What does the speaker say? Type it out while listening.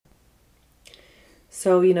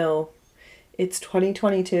So, it's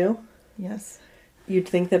 2022. Yes. You'd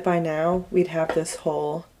think that by now we'd have this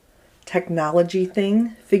whole technology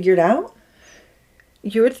thing figured out.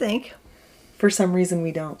 You would think. For some reason,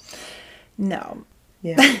 we don't. No.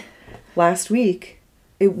 Yeah. Last week,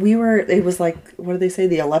 it was like, what do they say,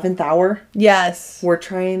 the 11th hour? Yes. We're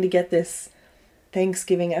trying to get this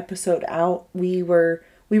Thanksgiving episode out. We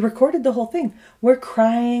recorded the whole thing. We're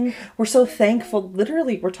crying. We're so thankful.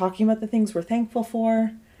 Literally, we're talking about the things we're thankful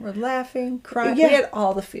for. We're laughing, crying. Yeah. We had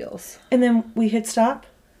all the feels. And then we hit stop.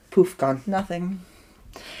 Poof, gone. Nothing.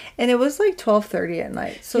 And it was like 12:30 at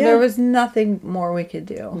night. So Yeah. there was nothing more we could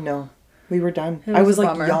do. No. We were done. It I was was a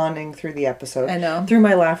like bummer. yawning through the episode. I know. Through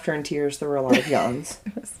my laughter and tears, there were a lot of yawns.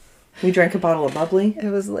 We drank a bottle of bubbly.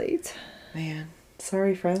 It was late. Man,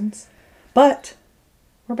 sorry, friends. But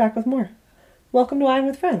we're back with more. Welcome to Wine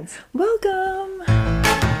with Friends. Welcome.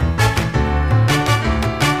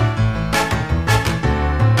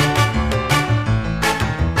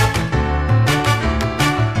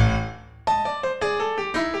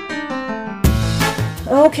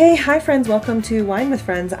 Okay, hi friends. Welcome to Wine with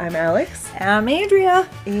Friends. I'm Alex. I'm Andrea.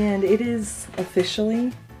 And it is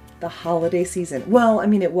officially the holiday season. Well, I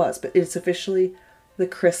mean it was, but it's officially the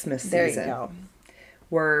Christmas season. There you go.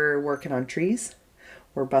 We're working on trees.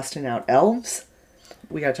 We're busting out elves.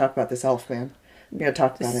 We gotta talk about this elf, man. We gotta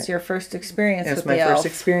talk about it. This is your first experience It's with my the first elf.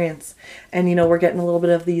 experience. And we're getting a little bit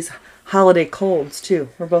of these holiday colds too.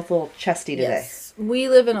 We're both a little chesty today. Yes. We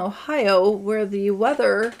live in Ohio where the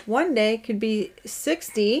weather one day could be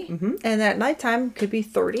 60 and at nighttime could be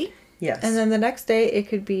 30. Yes. And then the next day it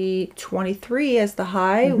could be 23 as the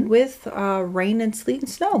high with rain and sleet and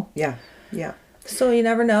snow. Yeah. Yeah. So you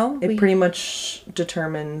never know. It pretty much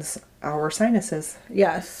determines our sinuses.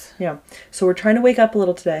 Yes. Yeah. So we're trying to wake up a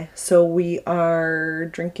little today. So we are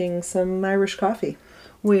drinking some Irish coffee.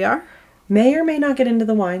 We are. May or may not get into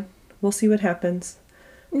the wine. We'll see what happens.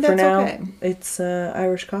 That's For now, okay. it's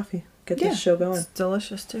Irish coffee. Get this show going. It's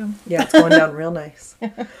delicious too. Yeah, it's going down real nice.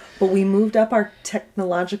 But we moved up our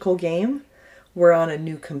technological game. We're on a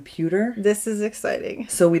new computer. This is exciting.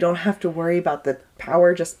 So we don't have to worry about the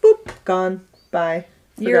power. Just boop, gone, bye.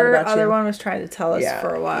 Forgot Your about other you. one was trying to tell us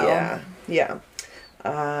for a while. Yeah.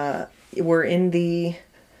 We're in the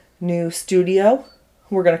new studio.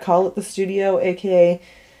 We're going to call it the studio, aka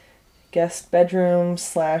guest bedroom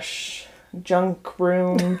 / junk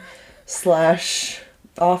room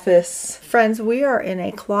 / office. Friends, we are in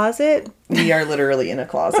a closet. We are literally in a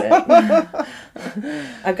closet.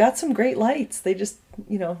 I've got some great lights. They just,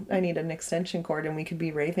 I need an extension cord and we could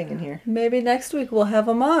be raving in here. Maybe next week we'll have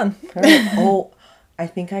them on. Oh, I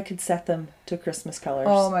think I could set them to Christmas colors.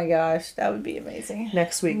 Oh my gosh, that would be amazing.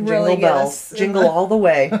 Next week, Really jingle get bells. us- Jingle all the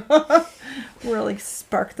way. Really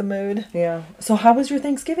spark the mood. Yeah. So how was your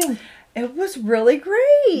Thanksgiving? It was really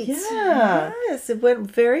great. Yeah. Yes, it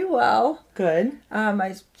went very well. Good.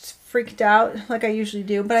 I freaked out like I usually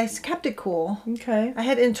do, but I kept it cool. Okay. I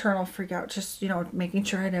had internal freak out, just, making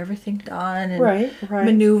sure I had everything done and Right.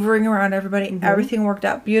 maneuvering around everybody. Everything worked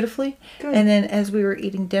out beautifully. Good. And then as we were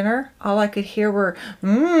eating dinner, all I could hear were,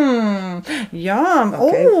 yum.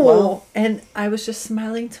 Okay, Oh, well. and I was just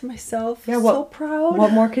smiling to myself. Yeah, So proud.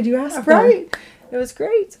 What more could you ask for? Right. It was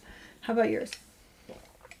great. How about yours?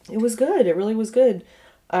 It was good. It really was good.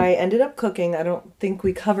 I ended up cooking. I don't think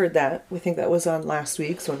we covered that. We think that was on last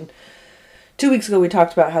week's. 2 weeks ago we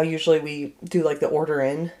talked about how usually we do like the order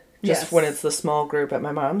in, just Yes. when it's the small group at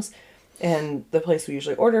my mom's. And the place we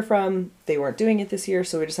usually order from, they weren't doing it this year,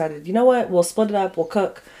 so we decided, you know what, we'll split it up, we'll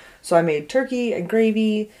cook. So I made turkey and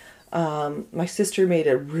gravy. My sister made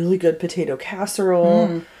a really good potato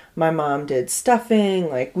casserole. My mom did stuffing.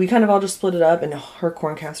 Like, we kind of all just split it up, and her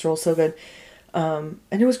corn casserole is so good. And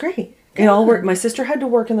it was great. It all worked. My sister had to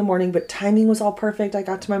work in the morning, but timing was all perfect. I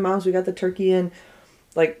got to my mom's, we got the turkey in.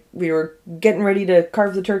 Like, we were getting ready to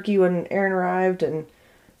carve the turkey when Aaron arrived, and it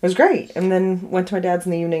was great. And then went to my dad's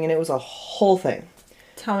in the evening, and it was a whole thing.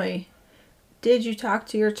 Tell me, did you talk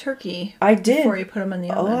to your turkey? I did. Before you put them in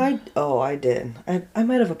the oven? I did. I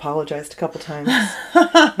might have apologized a couple times.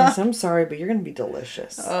 Yes, I'm sorry, but you're going to be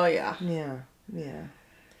delicious. Oh, yeah. Yeah.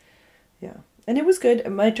 And it was good.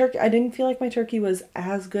 My turkey, I didn't feel like my turkey was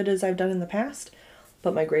as good as I've done in the past,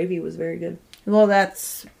 but my gravy was very good. Well,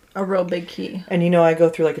 that's a real big key. And I go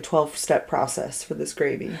through like a 12-step process for this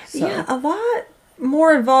gravy. So. Yeah, a lot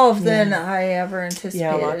more involved than I ever anticipated.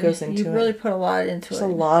 Yeah, a lot goes into it. You really put a lot into There's it. a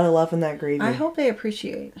lot of love in that gravy. I hope they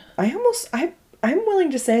appreciate. I'm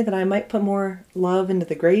willing to say that I might put more love into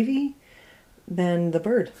the gravy than the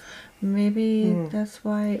bird. Maybe that's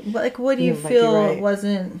why. Like, what do you might be feel right.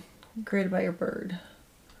 wasn't great about your bird?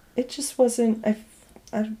 It just wasn't.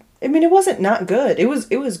 I mean, it wasn't not good. It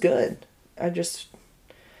was good. My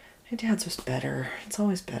dad's was better. It's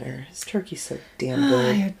always better. His turkey's so damn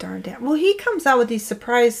good. You're darn damn. Well, he comes out with these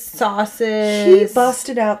surprise sauces. He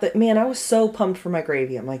busted out that, man, I was so pumped for my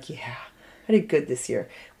gravy. I'm like, yeah, I did good this year.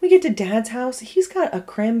 We get to Dad's house. He's got a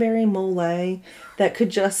cranberry mole that could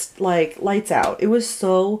just, like, lights out. It was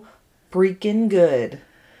so freaking good.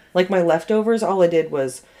 Like, my leftovers, all I did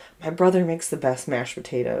was, my brother makes the best mashed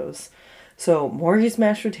potatoes. So, Morgan's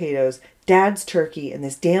mashed potatoes, Dad's turkey, and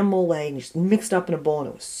this damn mole, and just mixed up in a bowl, and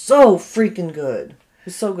it was so freaking good. It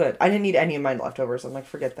was so good. I didn't eat any of my leftovers. I'm like,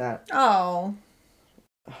 forget that. Oh.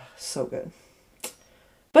 So good.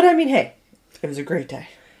 But, I mean, hey, it was a great day.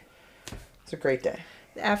 It was a great day.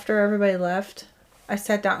 After everybody left, I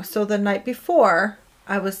sat down. So, the night before,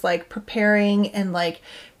 I was, like, preparing and, like,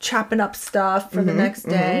 chopping up stuff for the next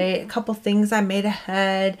day. A couple things I made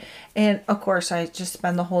ahead. And, of course, I just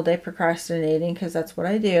spend the whole day procrastinating because that's what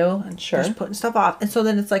I do. And just putting stuff off. And so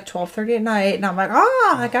then it's, like, 12:30 at night. And I'm like,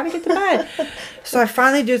 I got to get to bed. So I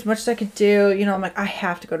finally do as much as I could do. You know, I'm like, I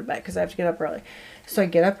have to go to bed because I have to get up early. So I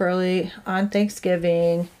get up early on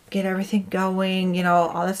Thanksgiving, get everything going, you know,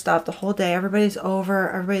 all that stuff. The whole day, everybody's over,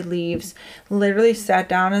 everybody leaves. Literally sat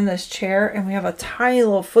down in this chair, and we have a tiny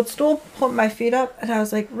little footstool. Put my feet up, and I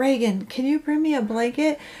was like, Reagan, can you bring me a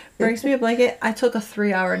blanket? Brings me a blanket. I took a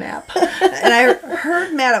 3-hour nap. And I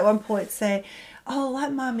heard Matt at one point say, oh,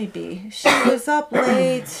 let mommy be. She was up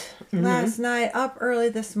late last night, up early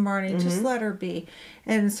this morning. Just let her be.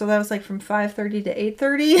 And so that was like from 5:30 to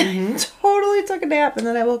 8:30. Totally took a nap. And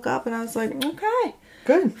then I woke up and I was like, okay.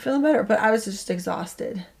 Good. Feeling better. But I was just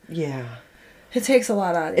exhausted. Yeah. It takes a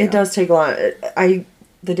lot out of you. It does take a lot. The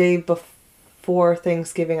day before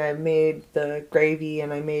Thanksgiving, I made the gravy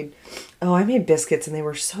and I made biscuits and they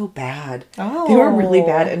were so bad. Oh. They were really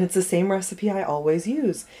bad. And it's the same recipe I always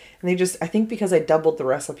use. And I think because I doubled the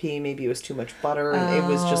recipe, maybe it was too much butter and it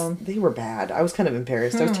was just, they were bad. I was kind of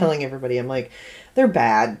embarrassed. I was telling everybody, I'm like, they're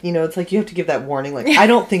bad. You know, it's like you have to give that warning, like, I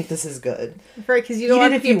don't think this is good. Right, because you don't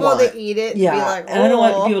want people to eat it. Yeah, and be like, and I don't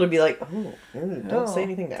want people to be like, don't say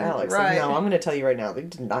anything to Alex. Right. Like, no, I'm going to tell you right now, they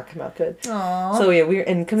did not come out good. Aww. So yeah,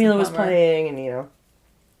 and Camila was playing, and you know,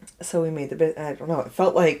 so we made the bit. I don't know. It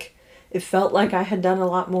felt like I had done a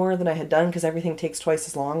lot more than I had done because everything takes twice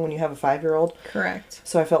as long when you have a 5-year-old. Correct.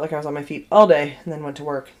 So I felt like I was on my feet all day and then went to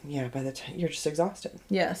work. Yeah, by the time you're just exhausted.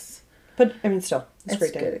 Yes. But I mean, still, it's a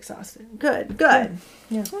great day. Good, exhausted. Good.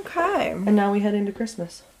 Yeah. Okay. And now we head into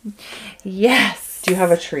Christmas. Yes. Do you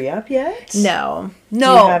have a tree up yet? No. Do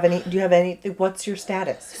you have any? What's your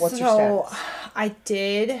status? Your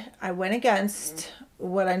status? I went against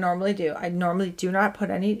what I normally do. I normally do not put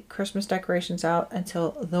any Christmas decorations out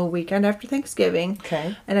until the weekend after Thanksgiving.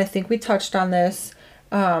 Okay. And I think we touched on this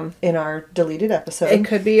in our deleted episode. It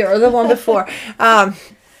could be, or the one before.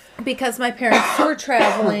 Because my parents were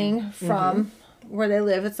traveling from where they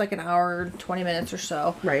live. It's like an hour, 20 minutes or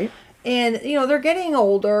so. Right. And, you know, they're getting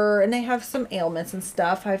older and they have some ailments and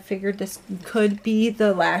stuff. I figured this could be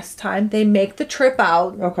the last time they make the trip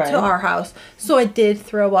out to our house. So I did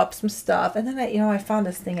throw up some stuff. And then, I found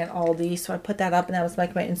this thing at Aldi. So I put that up and that was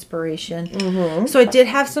like my inspiration. Mm-hmm. So I did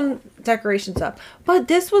have some decorations up. But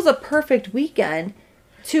this was a perfect weekend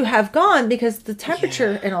to have gone because the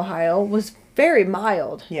temperature in Ohio was very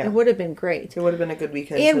mild. Yeah. It would have been great. It would have been a good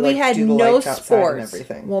weekend. And we had no sports. And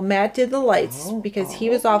everything. Well, Matt did the lights because he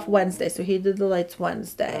was off Wednesday, so he did the lights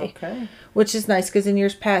Wednesday. Okay. Which is nice because in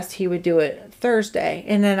years past he would do it Thursday,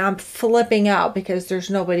 and then I'm flipping out because there's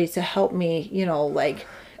nobody to help me, like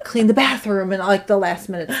clean the bathroom and like the last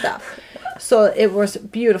minute stuff. So it was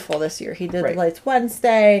beautiful this year. He did the lights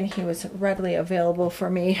Wednesday, and he was readily available for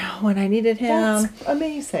me when I needed him. That's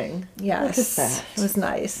amazing. Yes. Look at that. It was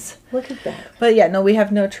nice. Look at that. But yeah, no, we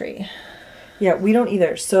have no tree. Yeah, we don't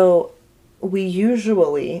either. So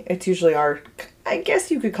it's usually our, I guess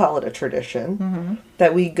you could call it a tradition,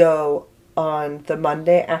 that we go on the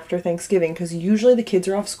Monday after Thanksgiving, because usually the kids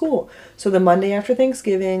are off school. So the Monday after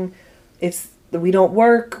Thanksgiving, we don't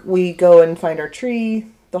work, we go and find our tree,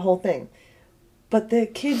 the whole thing. But the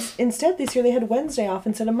kids, instead, this year, they had Wednesday off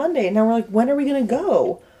instead of Monday. And now we're like, when are we going to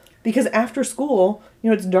go? Because after school,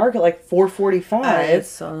 it's dark at like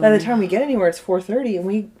 4:45. By the time we get anywhere, it's 4:30.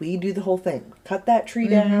 And we do the whole thing. Cut that tree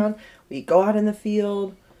down. We go out in the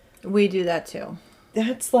field. We do that too.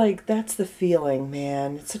 That's the feeling,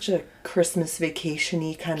 man. It's such a Christmas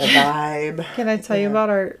vacation-y kind of vibe. Can I tell you about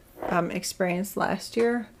our experience last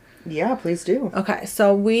year? Yeah, please do. Okay,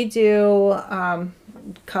 so we do...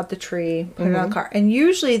 cut the tree, put it on the car. And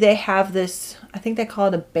usually they have this, I think they call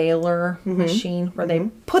it a baler machine, where they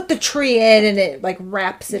put the tree in and it like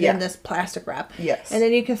wraps it in this plastic wrap. Yes. And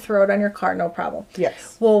then you can throw it on your car, no problem.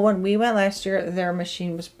 Yes. Well, when we went last year, their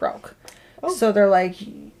machine was broke. Oh. So they're like,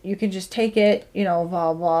 you can just take it, you know,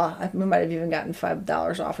 blah, blah. We might have even gotten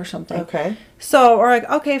 $5 off or something. Okay. So we're like,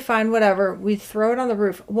 okay, fine, whatever. We throw it on the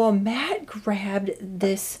roof. Well, Matt grabbed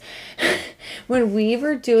this when we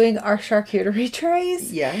were doing our charcuterie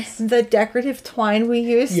trays. Yes. The decorative twine we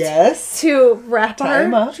used Yes. to wrap Tie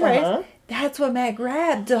 'em our up, trays. That's what Matt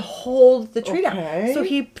grabbed to hold the tree Okay. down. So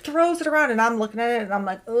he throws it around, and I'm looking at it, and I'm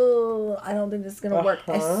like, oh, I don't think this is going to work.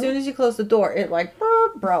 As soon as you close the door, it like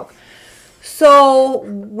broke. So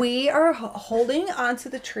we are holding onto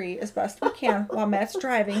the tree as best we can while Matt's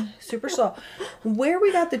driving super slow. Where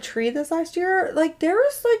we got the tree this last year, like there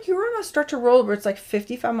was like, you were on a stretch of road where it's like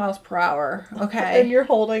 55 miles per hour. Okay. And you're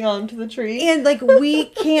holding on to the tree. And like we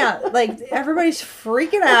can't, like everybody's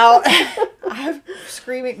freaking out. I'm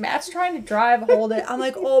screaming. Matt's trying to drive, hold it. I'm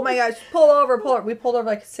like, oh my gosh, pull over, pull over. We pulled over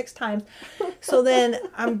like 6 times. So then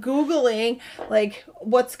I'm Googling like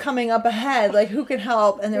what's coming up ahead, like who can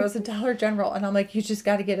help. And there was a Dollar General. And I'm like, you just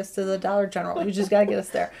got to get us to the Dollar General. You just got to get us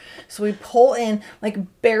there. So we pull in,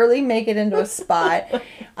 like barely make it into a spot.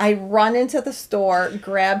 I run into the store,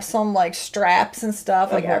 grab some like straps and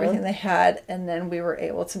stuff, like everything they had. And then we were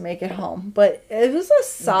able to make it home. But it was a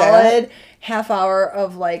solid half hour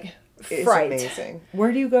of like fright. It's amazing.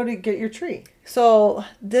 Where do you go to get your tree? So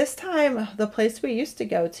this time, the place we used to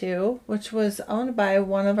go to, which was owned by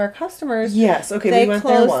one of our customers, Yes, okay, they we went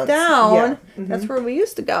there closed once. down. Yeah. That's where we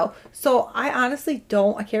used to go. So I honestly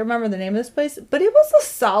I can't remember the name of this place, but it was a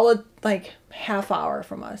solid like half hour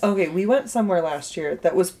from us. Okay, we went somewhere last year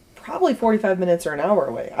that was probably 45 minutes or an hour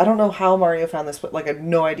away. I don't know how Mario found this, but like I have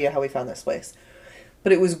no idea how we found this place.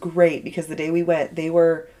 But it was great because the day we went,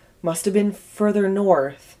 must have been further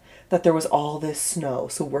north, that there was all this snow.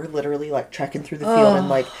 So we're literally like trekking through the field and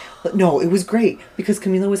like, no, it was great because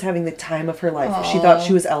Camila was having the time of her life. She thought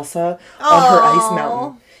she was Elsa on her ice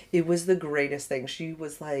mountain. It was the greatest thing. She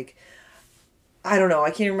was like, I don't know,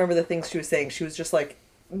 I can't remember the things she was saying. She was just like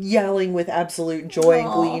yelling with absolute joy and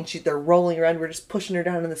glee, and they're rolling around. We're just pushing her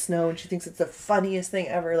down in the snow, and she thinks it's the funniest thing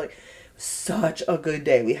ever. Like, such a good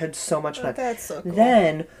day. We had so much fun. That's so cool.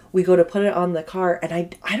 Then we go to put it on the car,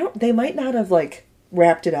 and I don't, they might not have like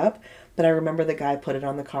wrapped it up, but I remember the guy put it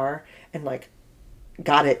on the car and like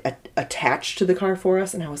got it attached to the car for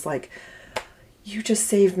us, and I was like, you just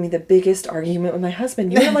saved me the biggest argument with my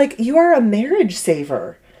husband. You're like, you are a marriage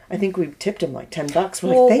saver. I think we tipped him like $10. We're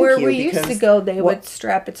like, thank where you. we used to go, they would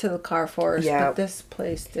strap it to the car for us, but this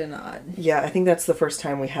place did not. Yeah, I think that's the first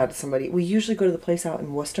time we had somebody. We usually go to the place out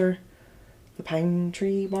in Worcester, the Pine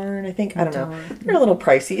Tree Barn, I think. I don't know. They're a little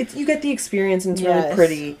pricey. You get the experience, and it's really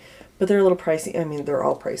pretty, but they're a little pricey. I mean, they're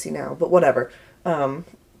all pricey now, but whatever. Yeah,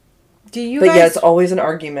 it's always an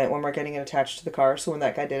argument when we're getting it attached to the car. So when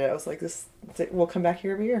that guy did it, I was like, we'll come back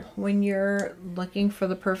here every year. When you're looking for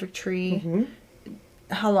the perfect tree,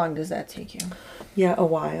 how long does that take you? Yeah, a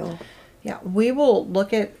while. Yeah, we will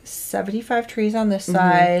look at 75 trees on this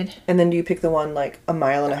side. And then do you pick the one like a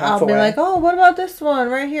mile and a half away? I'll be like, oh, what about this one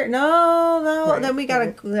right here? No. Right, then we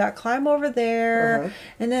gotta climb over there.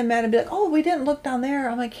 And then Matt would be like, oh, we didn't look down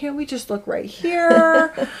there. I'm like, can't we just look right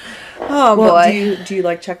here? Boy. Do you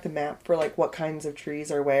like check the map for like what kinds of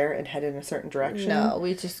trees are where and head in a certain direction? No,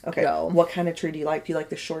 we just go. What kind of tree do you like? Do you like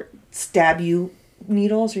the short stab you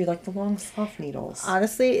needles, or you like the long soft needles?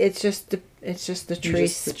 Honestly, it's just the tree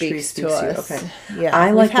speaks to us. Okay. Yeah,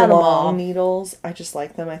 I like the long needles. I just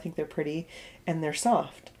like them. I think they're pretty and they're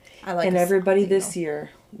soft. And everybody this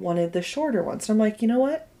year wanted the shorter ones. So I'm like, you know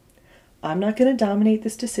what? I'm not going to dominate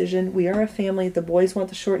this decision. We are a family. The boys want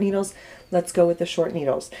the short needles. Let's go with the short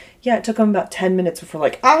needles. Yeah, it took them about 10 minutes before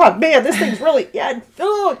like, man, this thing's really,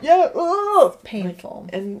 painful.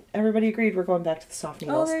 And everybody agreed we're going back to the soft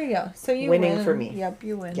needles. Oh, there you go. So you winning win. for me. Yep,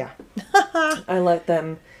 you win. Yeah. I let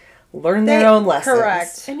them learn their own lessons.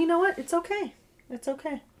 Correct. And you know what? It's okay. It's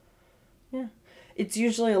okay. Yeah. It's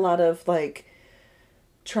usually a lot of like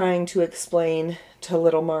trying to explain to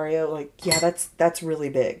little Mario, like, yeah, that's really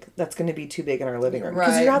big. That's going to be too big in our living room.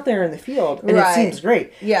 Because you're out there in the field, and it seems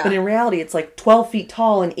great. Yeah. But in reality, it's like 12 feet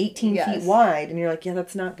tall and 18 feet wide, and you're like, yeah,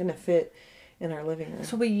 that's not going to fit in our living room.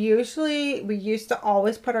 So we used to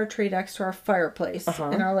always put our tree next to our fireplace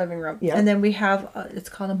in our living room. Yeah. And then we have, it's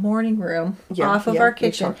called a morning room off of our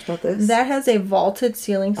kitchen. We talked about this. That has a vaulted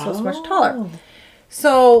ceiling, so it's much taller.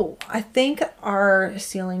 So I think our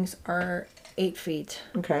ceilings are 8 feet.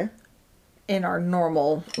 Okay. In our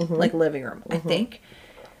normal like living room, I think.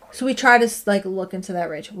 So we try to like look into that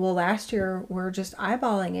range. Well, last year we're just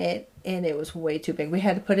eyeballing it, and it was way too big. We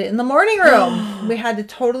had to put it in the morning room. We had to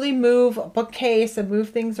totally move a bookcase and move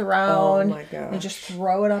things around. Oh my gosh. And just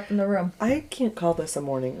throw it up in the room. I can't call this a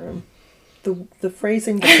morning room. The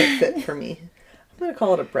phrasing doesn't fit for me. I'm gonna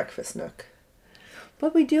call it a breakfast nook.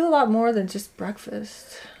 But we do a lot more than just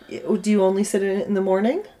breakfast. Do you only sit in it in the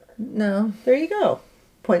morning? No. There you go.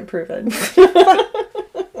 Point proven.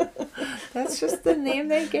 That's just the name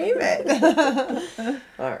they gave it.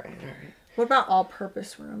 All right. What about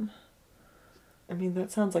all-purpose room? I mean,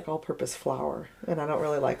 that sounds like all-purpose flour, and I don't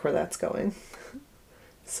really like where that's going.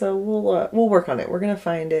 So we'll work on it. We're gonna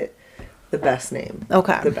find it the best name.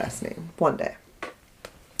 Okay. The best name one day.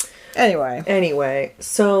 Anyway,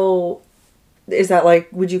 so is that like?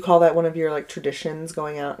 Would you call that one of your like traditions?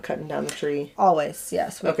 Going out and cutting down the tree. always,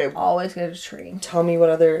 yes. We Okay. always get a tree. Tell me what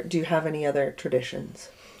other. Do you have any other traditions?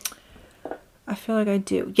 I feel like I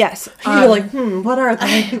do. Yes. You're like, what are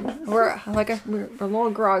they? We're a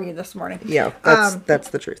little groggy this morning. Yeah, that's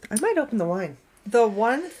the truth. I might open the wine. The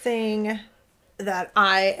one thing that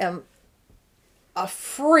I am a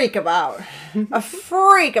freak about,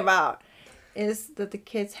 is that the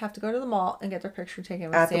kids have to go to the mall and get their picture taken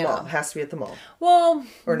with Santa. At the mall. It has to be at the mall. Well,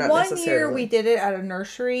 Or not one year necessarily. we did it at a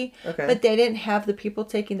nursery, Okay. but they didn't have the people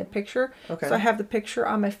taking the picture. Okay. So I have the picture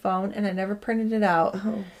on my phone and I never printed it out.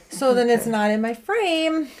 So then it's not in my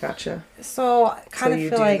frame. Gotcha. So I kind you of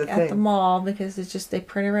feel do like the at the thing. mall, because it's just they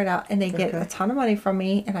print it right out and they get a ton of money from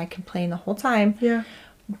me and I complain the whole time. Yeah.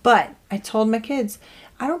 But I told my kids,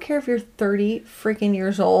 I don't care if you're 30 freaking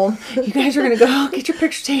years old. You guys are going to go get your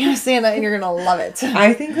picture taken with Santa and you're going to love it.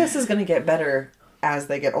 I think this is going to get better as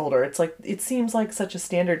they get older. It's like, it seems like such a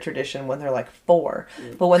standard tradition when they're like 4.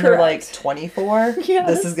 But when they're like 24, Yes.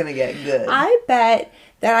 this is going to get good. I bet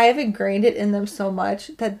that I have ingrained it in them so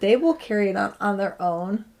much that they will carry it on their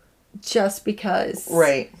own just because.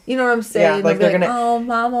 Right. You know what I'm saying? Yeah, like They'll they're be going to... Oh,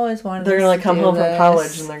 Mom always wanted They're us going to to come do home from this.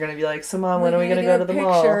 college and they're going to be like, so Mom, when are we going to go to the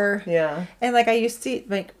picture. mall? Yeah. And like I used to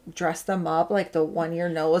like dress them up, like the 1-year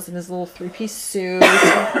Noah was in his little 3-piece suit,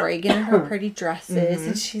 Reagan in her pretty dresses,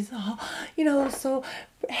 and she's all, so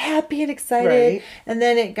happy and excited. Right. And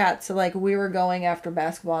then it got to like we were going after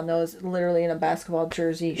basketball, Noah's literally in a basketball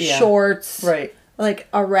jersey, Yeah. shorts, Right. like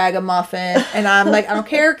a ragamuffin, and I'm like, I don't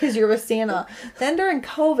care because you're with Santa. Then during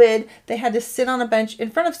COVID, they had to sit on a bench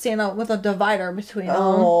in front of Santa with a divider between them.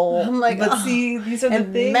 I'm like, but see, these are the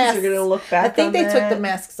and things masks. you're going to look back on. I think they took the that.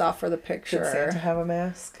 masks off for the picture. Did Santa have a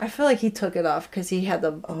mask? I feel like he took it off because he had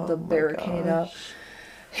the my barricade up. gosh.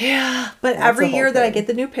 Yeah, but That's every the whole year that I thing. get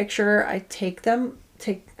the new picture, I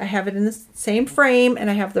I have it in the same frame, and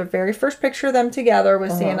I have the very first picture of them together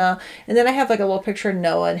with Santa, and then I have like a little picture of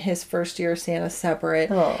Noah and his first year of Santa separate,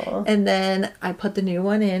 Aw. and then I put the new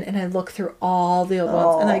one in, and I look through all the old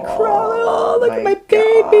ones, and I cry. Oh, look at my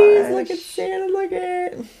babies! gosh. Look at Santa! Look at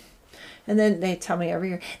it! And then they tell me every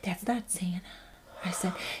year, that's not Santa. I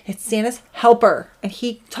said, it's Santa's helper, and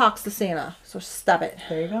he talks to Santa, so stop it.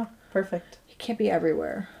 There you go. Perfect. He can't be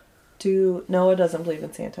everywhere. Noah doesn't believe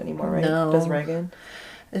in Santa anymore, right? No. Does Reagan?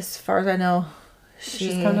 As far as I know,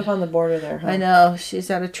 She's kind of on the border there, huh? I know. She's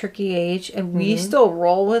at a tricky age, and we still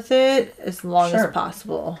roll with it as long Sure. as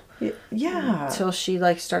possible. Yeah. Until she,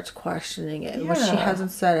 starts questioning it, which she Yeah. hasn't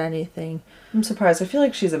said anything. I'm surprised. I feel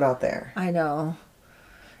like she's about there. I know.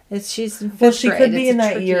 She's in fifth Well, she grade. could be It's in a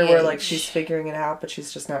that tricky year where, age. she's figuring it out, but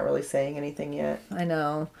she's just not really saying anything yet. I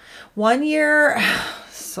know. 1 year,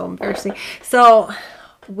 so embarrassing. So,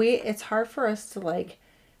 it's hard for us to,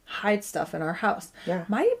 hide stuff in our house. Yeah.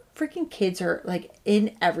 My freaking kids are,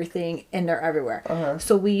 in everything, and they're everywhere. Uh-huh.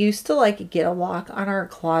 So, we used to, get a lock on our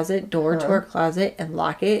closet, door to our closet, and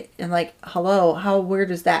lock it. And, hello, how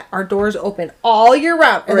weird is that? Our doors open all year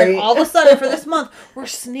round. And then Right. all of a sudden, for this month, we're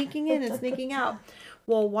sneaking in and sneaking out.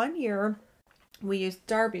 Well, 1 year, we used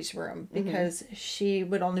Darby's room because she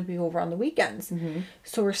would only be over on the weekends.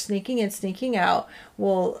 So we're sneaking in, sneaking out.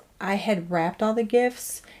 Well, I had wrapped all the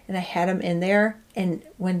gifts and I had them in there. And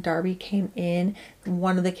when Darby came in,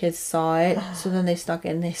 one of the kids saw it. So then they snuck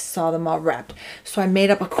in and they saw them all wrapped. So I made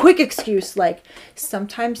up a quick excuse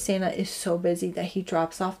sometimes Santa is so busy that he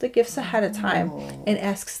drops off the gifts ahead of time and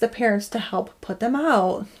asks the parents to help put them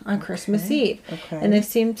out on Christmas Eve. Okay. And they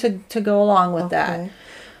seem to go along with that.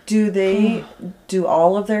 Do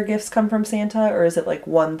all of their gifts come from Santa, or is it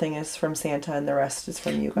one thing is from Santa and the rest is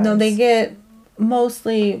from you guys? No, they get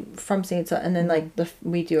mostly from Santa, and then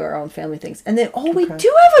we do our own family things. And then we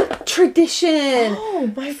do have a tradition.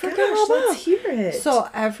 Oh my forgot gosh, all about. let's hear it. So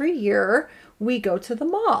every year we go to the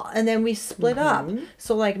mall and then we split up.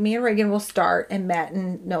 So like me and Reagan will start and Matt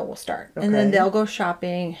and Noah will start. And then they'll go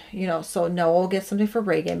shopping, you know, so Noah will get something for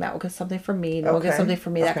Reagan, Matt will get something for me, Noah will get something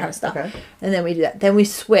for me, that kind of stuff. And then we do that. Then we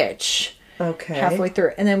switch halfway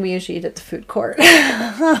through. And then we usually eat at the food court.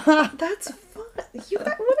 That's fun.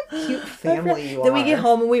 What a cute family you are. Then we get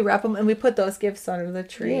home and we wrap them and we put those gifts under the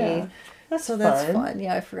tree. Yeah. That's fun.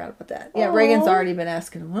 Yeah, I forgot about that. Yeah, Reagan's already been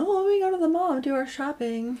asking, well, we go to the mall and do our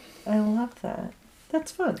shopping. I love that.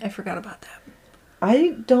 That's fun. I forgot about that.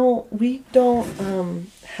 We don't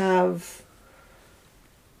have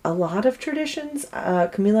a lot of traditions.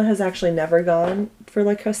 Camila has actually never gone for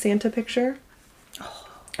like a Santa picture. Oh.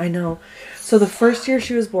 I know. So the first year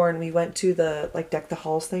she was born, we went to the like Deck the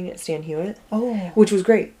Halls thing at Stan Hewitt. Oh. Which was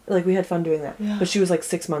great. Like we had fun doing that. Yeah. But she was like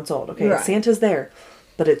 6 months old. Okay, right. Santa's there,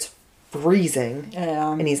 but it's freezing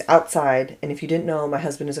and he's outside, and if you didn't know, my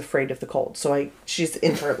husband is afraid of the cold, so she's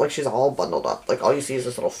in her, like she's all bundled up, like all you see is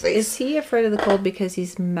this little face. Is he afraid of the cold because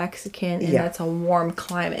he's Mexican and that's a warm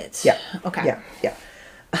climate? Yeah. Okay. Yeah.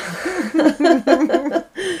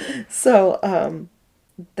 So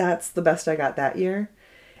that's the best I got that year.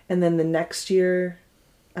 And then the next year,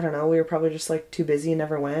 I don't know, we were probably just like too busy and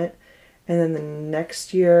never went. And then the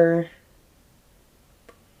next year,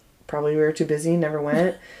 probably we were too busy, never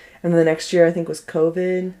went. And the next year, I think, was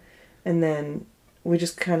COVID. And then we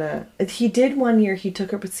just kind of... He did one year, he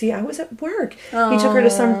took her... But see, I was at work. Aww. He took her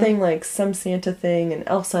to something, like some Santa thing. And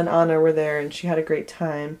Elsa and Anna were there, and she had a great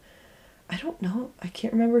time. I don't know. I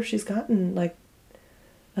can't remember if she's gotten, like,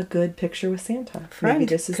 a good picture with Santa. Friend, maybe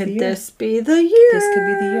this is the year. Could this be the year? This could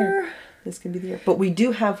be the year. This could be the year. But we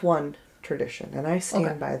do have one tradition, and I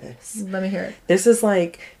stand by this. Let me hear it. This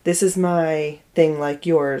is my thing, like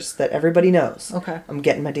yours, that everybody knows. Okay. I'm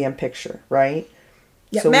getting my damn picture, right?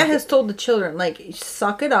 Yeah, so Matt has told the children, like,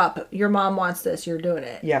 suck it up. Your mom wants this. You're doing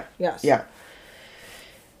it. Yeah. Yes. Yeah.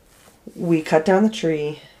 We cut down the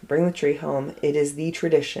tree, bring the tree home. It is the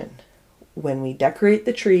tradition. When we decorate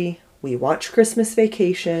the tree, we watch Christmas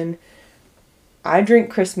Vacation, I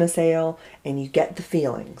drink Christmas ale, and you get the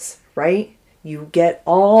feelings, right? You get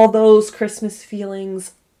all those Christmas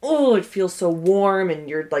feelings. Oh, it feels so warm and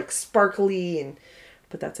you're like sparkly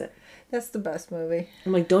but that's it. That's the best movie.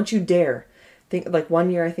 I'm like, don't you dare. Like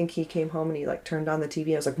one year I think he came home and he like turned on the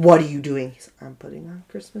TV. I was like, what are you doing? He's like, I'm putting on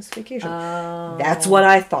Christmas Vacation. Oh. That's what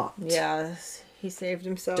I thought. Yes. He saved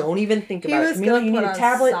himself. Don't even think about it. Camila, you need a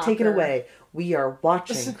tablet, take it away. We are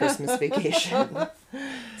watching Christmas Vacation.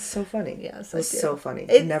 It's so funny. Yes, it's so funny.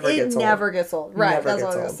 It never gets old. It never gets old. Right, that's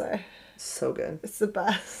what I was going to say. So good. It's the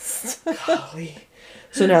best. Golly.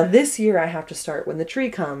 So now this year I have to start when the tree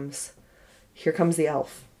comes. Here comes the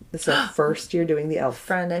elf. This is our first year doing the elf.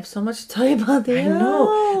 Friend, I have so much to tell you about the elf. I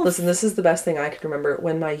know. Listen, this is the best thing I could remember.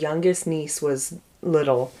 When my youngest niece was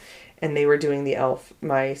little and they were doing the elf,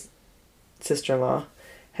 my sister-in-law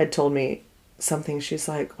had told me something. She's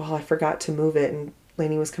like, well, I forgot to move it, and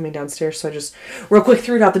Lainey was coming downstairs, so I just real quick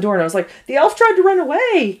threw it out the door, and I was like, the elf tried to run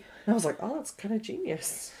away. And I was like, oh, that's kind of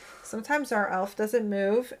genius. Sometimes our elf doesn't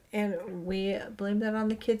move, and we blame that on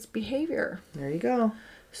the kids' behavior. There you go.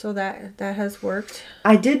 So that has worked.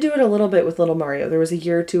 I did do it a little bit with little Mario. There was a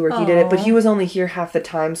year or two where he did it, but he was only here half the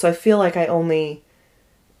time, so I feel like I only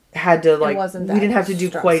had to, like, we didn't have to do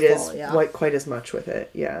quite as much with it.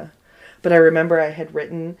 Yeah. But I remember I had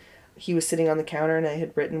written, he was sitting on the counter, and I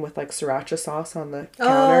had written with, like, sriracha sauce on the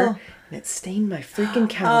counter, and it stained my freaking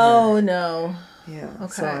counter. Oh, no. Yeah.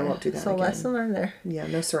 Okay. So I won't do that again. So lesson learned there. Yeah,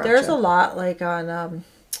 no sriracha. There's a lot, like, on,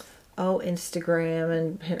 Instagram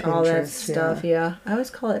and Pinterest, all that stuff. Yeah. I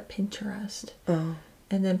always call it Pinterest. Oh.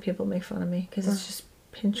 And then people make fun of me, because it's just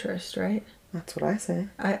Pinterest, right? That's what I say.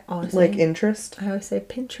 I always like say, interest? I always say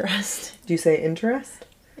Pinterest. Do you say interest?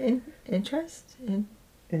 Interest?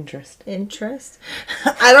 Interest.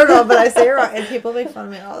 I don't know, but I say it wrong, and people make fun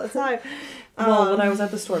of me all the time. Well, when I was at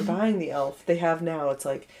the store buying the elf, they have now, it's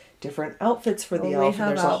like different outfits for the elf, and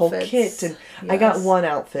there's a whole kit. And I got one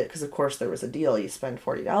outfit because, of course, there was a deal. You spend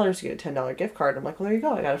 $40, you get a $10 gift card. I'm like, well, there you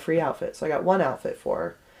go. I got a free outfit. So I got one outfit for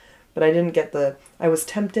her. But I didn't get I was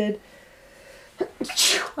tempted.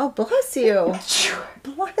 Oh, bless you.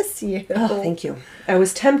 Bless you. Oh, thank you. I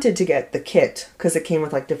was tempted to get the kit because it came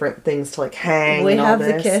with like different things to like hang and all this.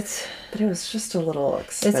 We have the kit. But it was just a little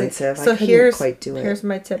expensive. So I couldn't quite do it. Here's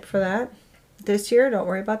my tip for that. This year, don't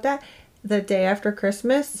worry about that. The day after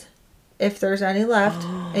Christmas, if there's any left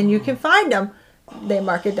and you can find them, they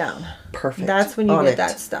mark it down. Perfect. That's when you On get it.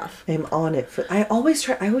 that stuff. I'm on it. I always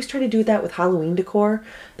try to do that with Halloween decor,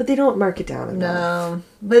 but they don't mark it down enough. No,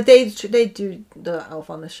 but they do the elf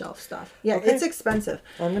on the shelf stuff. Yeah, Okay. it's expensive.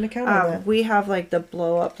 I'm gonna count on that. We have like the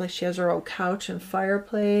blow up, like she has her own couch and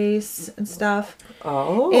fireplace and stuff.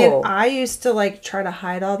 Oh. And I used to like try to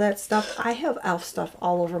hide all that stuff. I have elf stuff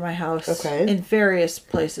all over my house. Okay. In various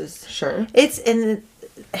places. Sure. It's in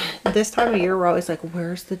this time of year we're always like,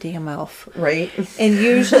 where's the damn elf? Right. And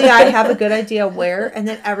usually I have a good idea where, and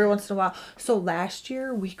then every once in a while. So last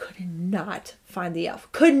year we could not find the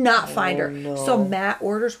elf. Could not find her. No. So Matt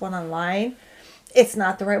orders one online. It's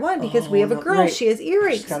not the right one because we have a girl. Right. She has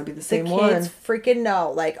earrings. She's gotta be the same The kids one. freaking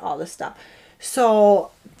know, like all this stuff.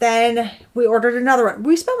 So then we ordered another one.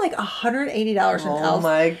 We spent like $180 on elf. Oh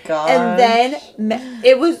my god. And then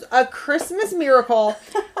it was a Christmas miracle.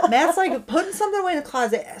 Matt's like putting something away in the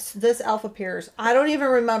closet. This elf appears. I don't even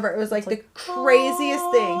remember. It was like the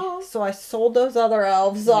craziest thing. So I sold those other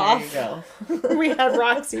elves off. There you go. We had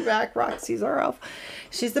Roxy back. Roxy's our elf.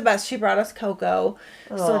 She's the best. She brought us Coco.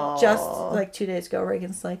 So Aw. just like 2 days ago,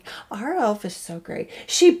 Reagan's like, our elf is so great.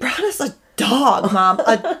 She brought us a dog, Mom.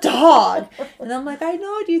 A dog. And I'm like, I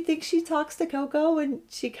know. Do you think she talks to Coco when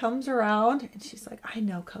she comes around? And she's like, I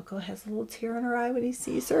know Coco has a little tear in her eye when he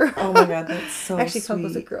sees her. Oh my god, that's so Actually, sweet.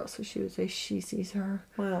 Coco's a girl, so she would say she sees her.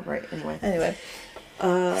 Well, right. Anyway.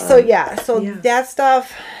 So yeah, yeah. that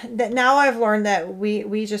stuff. That now I've learned that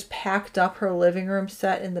we just packed up her living room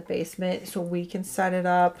set in the basement so we can set it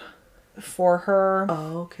up for her.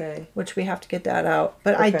 Oh, okay. Which we have to get that out.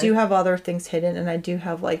 But I Okay. do have other things hidden, and I do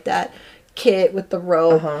have like that kit with the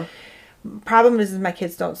rope. Uh-huh. Problem is my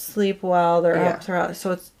kids don't sleep well. They're Yeah. up throughout,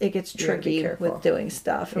 so it gets You gotta be tricky careful. with doing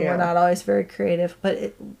stuff, and Yeah. we're not always very creative.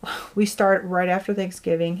 But we start right after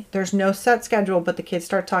Thanksgiving. There's no set schedule, but the kids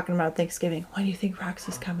start talking about Thanksgiving. When do you think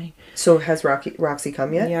Roxy's coming? So has Roxy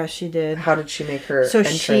come yet? Yeah, she did. How did she make her So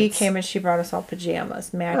entrance? she came and she brought us all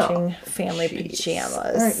pajamas, matching family Jeez.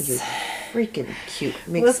 pajamas. Aren't you freaking cute?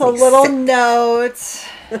 Makes With a me little sick. note.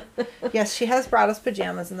 Yes, she has brought us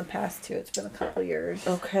pajamas in the past too. It's been a couple years.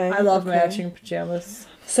 Okay. I love okay. matching pajamas.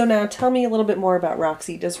 So now tell me a little bit more about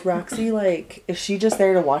Roxy. Does Roxy is she just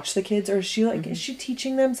there to watch the kids, or is she is she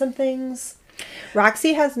teaching them some things?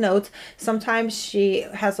 Roxy has notes. Sometimes she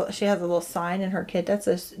has a little sign in her kit that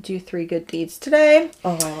says "Do 3 good deeds today."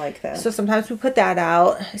 Oh, I like that. So sometimes we put that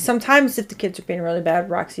out. Sometimes if the kids are being really bad,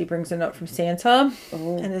 Roxy brings a note from Santa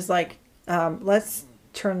and is like, "Let's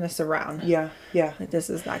turn this around. Yeah, yeah. Like, this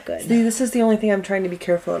is not good." See, this is the only thing I'm trying to be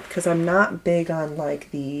careful of because I'm not big on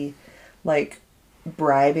the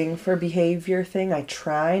bribing for behavior thing. I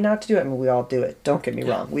try not to do it. I mean, we all do it. Don't get me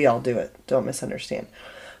wrong. We all do it. Don't misunderstand.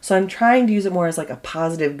 So I'm trying to use it more as like a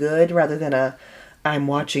positive good rather than a I'm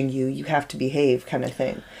watching you, you have to behave kind of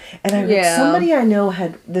thing. And somebody I know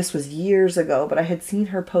this was years ago, but I had seen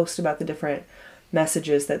her post about the different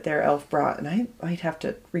messages that their elf brought, and I'd have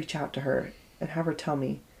to reach out to her and have her tell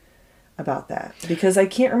me about that because I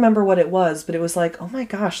can't remember what it was, but it was like, oh my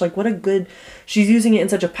gosh, like what a good, she's using it in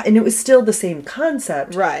such a, and it was still the same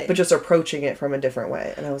concept, right? But just approaching it from a different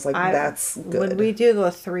way. And I was like, that's good. When we do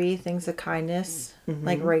the 3 things of kindness,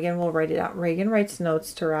 like Reagan will write it out. Reagan writes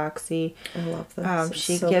notes to Roxy. I love this.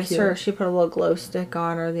 She so gives cute. her, she put a little glow stick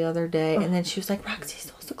on her the other day, and then she was like, Roxy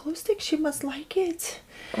still has a glow stick. She must like it.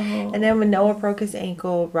 Oh. And then when Noah broke his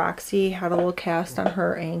ankle, Roxy had a little cast on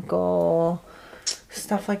her ankle.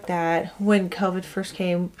 Stuff like that. When COVID first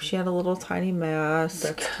came, she had a little tiny mask.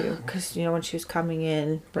 That's cute. Because, when she was coming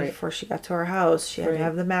in Right. before she got to our house, she had to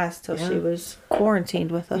have the mask till she was quarantined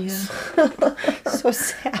with us. Yeah. So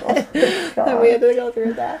sad that we had to go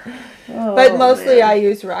through that. Oh, But mostly man. I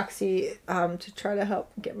use Roxy to try to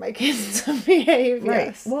help get my kids to behave. Right.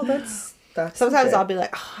 Yes. Well, that's Sometimes okay. I'll be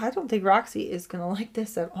like, I don't think Roxy is going to like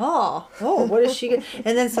this at all. Oh, what is she going to...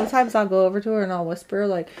 And then sometimes I'll go over to her and I'll whisper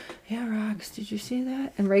like, yeah, Rox, did you see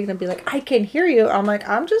that? And Reagan will be like, I can hear you. I'm like,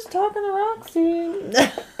 I'm just talking to Roxy.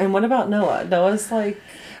 And what about Noah? Noah's Okay,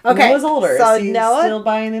 Noah's older. so Is he Noah- still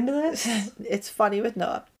buying into this? It's funny with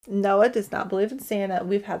Noah. Noah does not believe in Santa.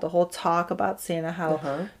 We've had the whole talk about Santa,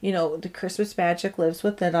 how the Christmas magic lives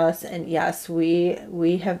within us, and yes, we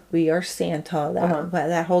are Santa.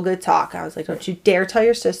 That whole good talk. I was like, don't you dare tell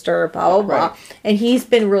your sister, blah blah blah. Right. And he's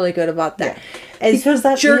been really good about that. As Because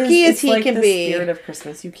that jerky as it's he like can the be. spirit of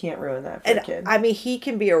Christmas. You can't ruin that for a kid. I mean, he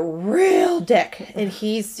can be a real dick, and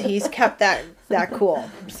he's kept that cool.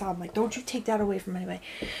 So I'm like, don't you take that away from anybody.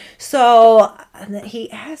 So and then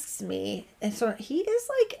he asks me, and so he is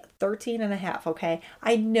like 13 and a half, okay?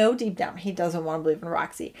 I know deep down he doesn't want to believe in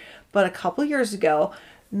Roxy. But a couple years ago,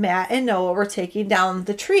 Matt and Noah were taking down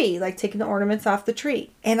the tree, like taking the ornaments off the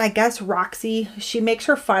tree. And I guess Roxy, she makes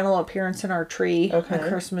her final appearance in our tree on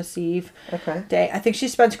Christmas Eve day. I think she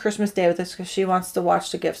spends Christmas Day with us because she wants to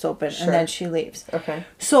watch the gifts open and then she leaves. Okay.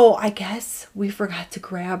 So I guess we forgot to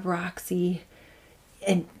grab Roxy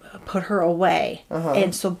and put her away.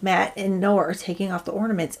 And so Matt and Noah are taking off the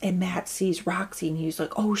ornaments and Matt sees Roxy and he's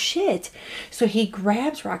like, oh shit. So he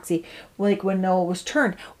grabs Roxy like when Noah was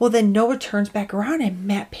turned. Well, then Noah turns back around and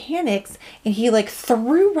Matt panics and he like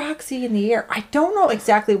threw Roxy in the air. I don't know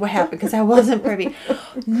exactly what happened because I wasn't privy.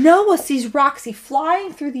 Noah sees Roxy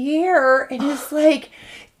flying through the air and is like,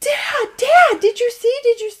 Dad, did you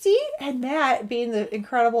see? And Matt, being the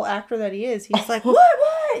incredible actor that he is, he's like,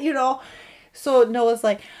 what? You know? So Noah's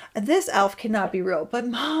like, this elf cannot be real. But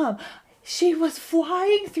Mom, she was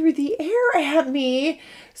flying through the air at me.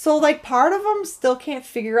 So like part of him still can't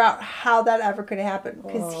figure out how that ever could happen.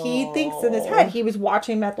 Because he thinks in his head, he was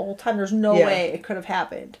watching Matt the whole time. There's no way it could have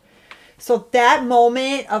happened. So that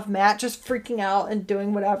moment of Matt just freaking out and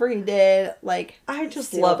doing whatever he did, like, I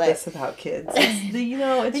just love this about kids. It's the,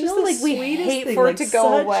 it's just the like we sweetest hate thing, for like, it to go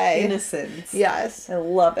such away. Innocence. Yes. I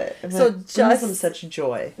love it. And So it brings just them such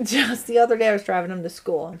joy. Just the other day I was driving him to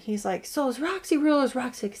school and he's like, so is Roxy real or is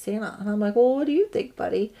Roxy like Santa? And I'm like, well, what do you think,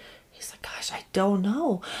 buddy? He's like, gosh, I don't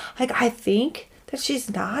know. Like, I think that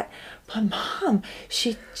she's not, but Mom,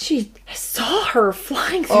 she saw her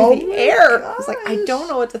flying through the air. Gosh. I was like, I don't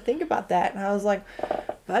know what to think about that. And I was like,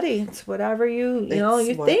 buddy, it's whatever you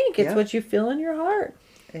think. It's what you feel in your heart.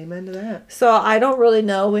 Amen to that. So I don't really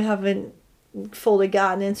know. We haven't fully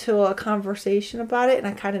gotten into a conversation about it, and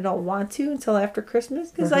I kind of don't want to until after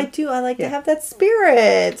Christmas because I like to have that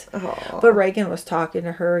spirit. Aww. But Reagan was talking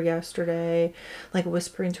to her yesterday, like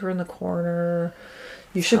whispering to her in the corner.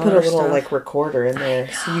 You should put a little like recorder in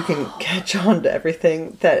there so you can catch on to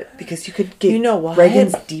everything because you could get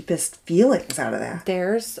Reagan's deepest feelings out of that.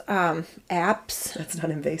 There's apps. That's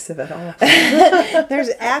not invasive at all. There's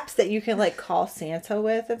apps that you can like call Santa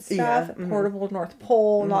with and stuff, Portable North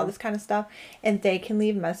Pole and all this kind of stuff, and they can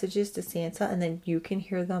leave messages to Santa and then you can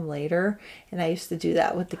hear them later. And I used to do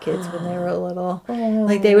that with the kids when they were little.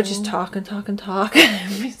 Like they would just talk and talk and talk.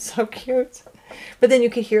 It'd be so cute. But then you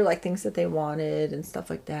could hear like things that they wanted and stuff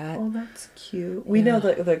like that. Oh, that's cute. We know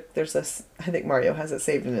that there's this, I think Mario has it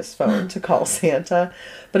saved in his phone to call Santa,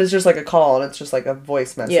 but it's just like a call and it's just like a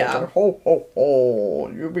voice message. Yeah. Or, ho, ho,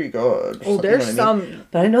 ho, you'll be good. Oh, there's some.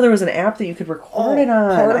 But I know there was an app that you could record it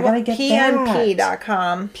on. I gotta get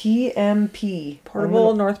PNP.com. PMP.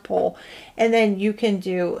 Portable North Pole. And then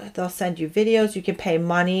they'll send you videos. You can pay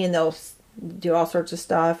money and they'll do all sorts of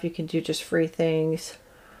stuff. You can do just free things.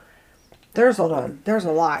 There's a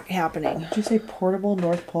lot happening. Did you say Portable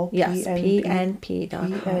North Pole? Yes, PNP.com.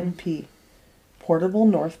 PNP. Portable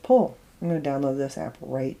North Pole. I'm going to download this app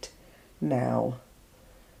right now.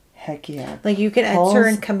 Heck yeah. Like you can enter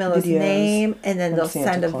in Camilla's name and then they'll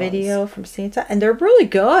send a video from Santa and they're really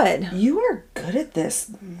good. You are good at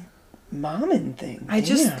this momming thing. I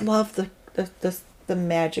just love the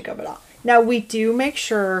magic of it all. Now we do make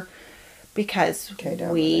sure, because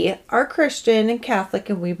we are Christian and Catholic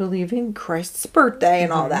and we believe in Christ's birthday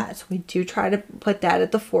and all that. So we do try to put that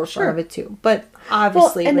at the forefront of it too. But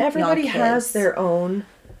obviously, and everybody has their own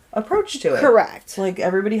approach to it. Correct. Like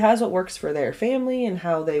everybody has what works for their family and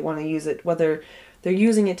how they want to use it, whether they're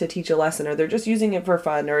using it to teach a lesson or they're just using it for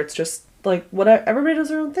fun or it's just like whatever. Everybody does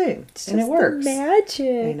their own thing and it works.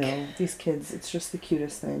 Magic. I know. These kids, it's just the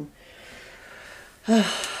cutest thing.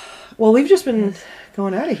 Well, we've just been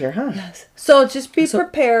going out of here, huh? Yes. So just be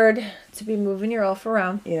prepared to be moving your elf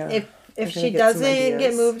around. Yeah. If she doesn't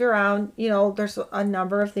get moved around, there's a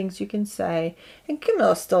number of things you can say. And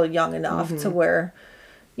Camilla's still young enough to where,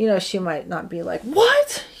 she might not be like,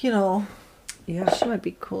 what? Yeah. She might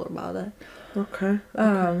be cool about it. Okay.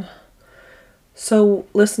 So,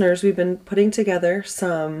 listeners, we've been putting together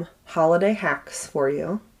some holiday hacks for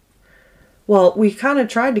you. Well, we kind of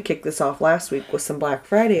tried to kick this off last week with some Black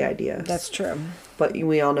Friday ideas. That's true. But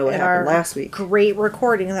we all know what happened last week. Great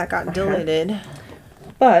recording that got deleted.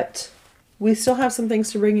 But we still have some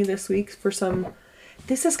things to bring you this week for some...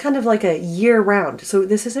 This is kind of like a year round. So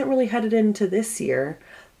this isn't really headed into this year,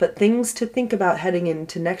 but things to think about heading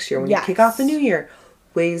into next year. When you kick off the new year,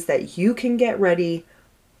 ways that you can get ready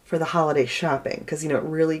for the holiday shopping, because it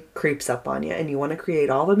really creeps up on you and you want to create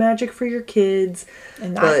all the magic for your kids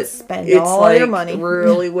and not spend all your money. It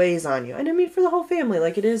really weighs on you. And I mean for the whole family,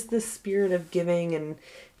 like it is the spirit of giving, and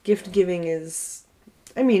gift giving is,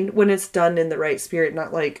 I mean, when it's done in the right spirit,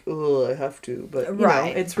 not like, oh, I have to, but you know,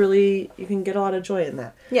 it's really, you can get a lot of joy in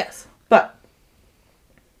that. Yes. But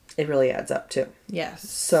it really adds up too. Yes.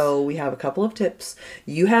 So we have a couple of tips.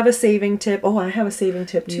 You have a saving tip. Oh, I have a saving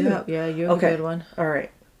tip too. You have a good one. All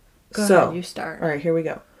right. Go ahead, you start. All right, here we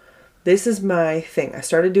go. This is my thing. I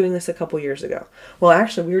started doing this a couple years ago. Well,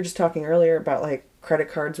 actually, we were just talking earlier about like credit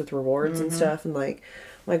cards with rewards and stuff, and like,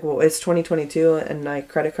 well, it's 2022 and my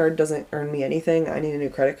credit card doesn't earn me anything. I need a new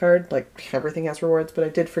credit card. Like, everything has rewards, but I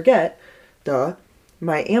did forget,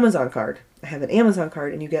 my Amazon card. I have an Amazon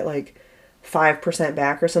card, and you get like 5%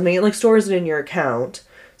 back or something. It like stores it in your account,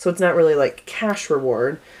 so it's not really like cash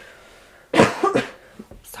reward.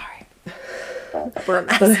 Sorry. We're a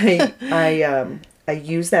mess. But I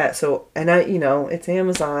use that. So, and it's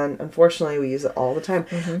Amazon. Unfortunately, we use it all the time.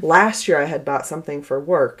 Last year I had bought something for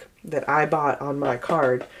work that I bought on my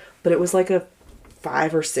card, but it was like a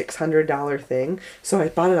 $500 or $600 thing. So I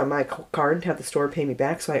bought it on my card and had the store pay me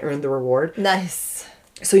back. So I earned the reward. Nice.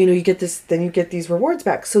 So, you get this, then you get these rewards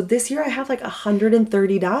back. So this year I have like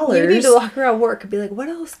 $130. You need to walk around work and be like, what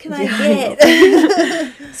else can I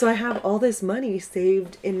get? So I have all this money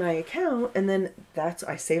saved in my account, and then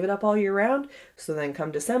I save it up all year round. So then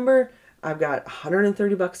come December, I've got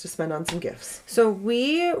 $130 to spend on some gifts. So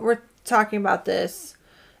we were talking about this.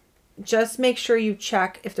 Just make sure you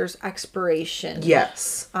check if there's expiration.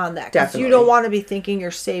 Yes. On that. Definitely. You don't want to be thinking you're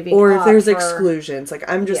saving or if there's for exclusions. Like,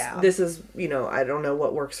 I'm just, this is, I don't know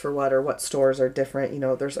what works for what or what stores are different,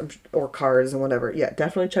 there's, or cards and whatever. Yeah,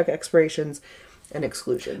 definitely check expirations and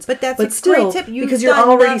exclusions. But that's a great tip. Because you're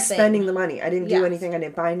already spending the money. I didn't do anything. I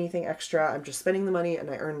didn't buy anything extra. I'm just spending the money, and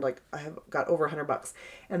I earned I have got over $100.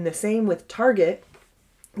 And the same with Target.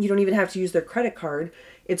 You don't even have to use their credit card.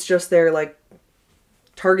 It's just their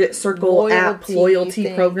Target Circle app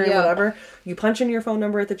loyalty program, whatever. You punch in your phone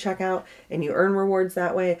number at the checkout and you earn rewards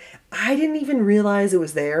that way. I didn't even realize it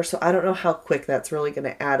was there, so I don't know how quick that's really going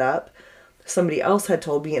to add up. Somebody else had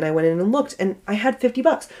told me, and I went in and looked, and I had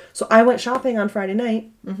 $50. So I went shopping on Friday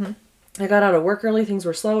night. I got out of work early. Things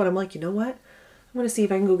were slow, and I'm like, you know what? I'm going to see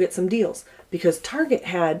if I can go get some deals. Because Target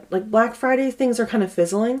had, Black Friday, things are kind of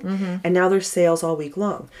fizzling. And now there's sales all week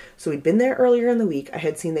long. So we'd been there earlier in the week. I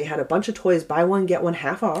had seen they had a bunch of toys, buy one, get one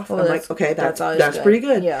half off. I'm like, okay, that's pretty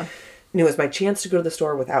good. Yeah. And it was my chance to go to the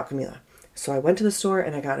store without Camila. So I went to the store,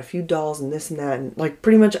 and I got a few dolls and this and that. And,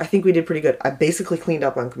 pretty much, I think we did pretty good. I basically cleaned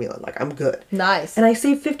up on Camila. I'm good. Nice. And I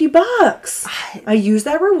saved $50. I used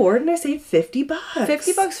that reward, and I saved $50.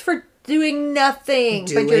 $50 for doing nothing.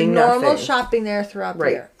 But your normal shopping there throughout the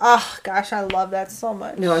year. Oh, gosh, I love that so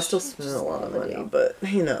much. No, I still spent a lot of money, but,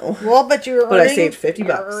 Well, but I saved $50.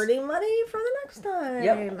 You're earning money for the next time.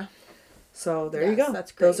 Yep. So, there you go.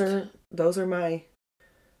 That's great. Those are my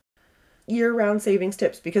year-round savings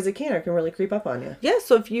tips, because it can really creep up on you. Yeah,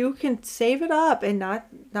 so if you can save it up and not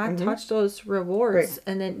touch those rewards,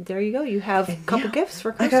 and then there you go, you have a couple gifts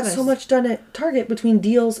for Christmas. I got so much done at Target between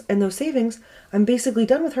deals and those savings. I'm basically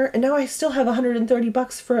done with her, and now I still have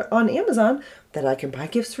 $130 on Amazon that I can buy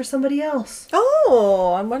gifts for somebody else.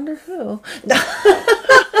 Oh, I wonder who.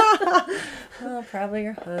 Oh, probably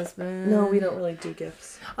your husband. No, we don't really do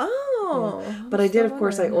gifts. Oh. Yeah. But I did, of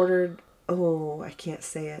course, I ordered... Oh, I can't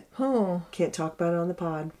say it. Oh. Can't talk about it on the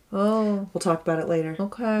pod. Oh. We'll talk about it later.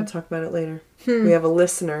 Okay. We'll talk about it later. We have a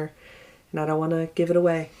listener, and I don't want to give it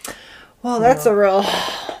away. Well, that's a real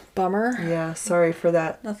bummer. Yeah, sorry for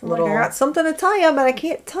that. Nothing I got something to tell you, but I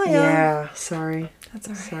can't tell you. Yeah, sorry. That's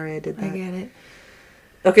all right. Sorry I did that. I get it.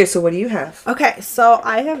 Okay, so what do you have? Okay, so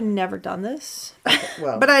I have never done this,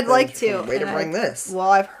 well, but I'd like to. Way to bring this.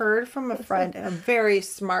 Well, I've heard from a friend, a very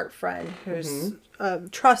smart friend, who's a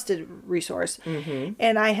trusted resource,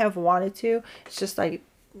 and I have wanted to. It's just I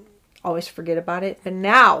always forget about it, but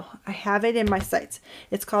now I have it in my sights.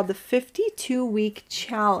 It's called the 52-week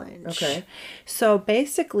challenge. Okay. So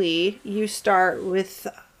basically, you start with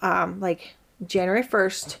January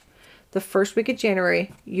 1st. The first week of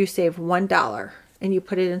January, you save $1. And you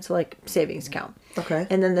put it into savings account. Okay.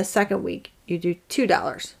 And then the second week you do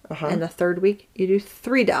 $2. And the third week you do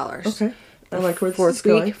 $3. Okay. I like where this is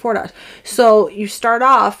going. Fourth week $4. So you start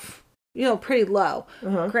off, pretty low.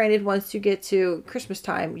 Granted, once you get to Christmas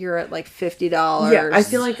time, you're at $50. Yeah, I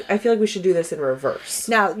feel like we should do this in reverse.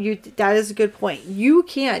 Now that is a good point. You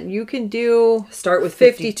can do start with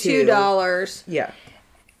 $52. Yeah.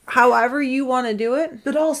 However you want to do it.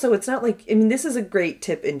 But also, it's not this is a great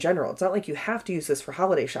tip in general. It's not like you have to use this for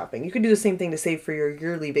holiday shopping. You could do the same thing to save for your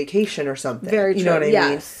yearly vacation or something. Very true. You know what I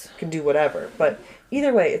mean? You can do whatever. But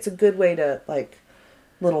either way, it's a good way to,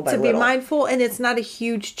 little by little. To be mindful, and it's not a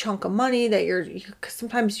huge chunk of money that cause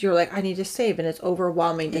sometimes you're I need to save, and it's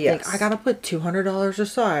overwhelming to think, I got to put $200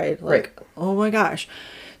 aside. Oh my gosh.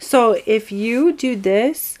 So if you do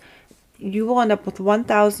this, you will end up with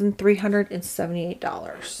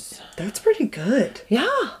 $1,378. That's pretty good.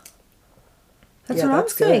 Yeah. That's what I'm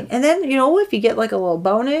saying. And then, if you get like a little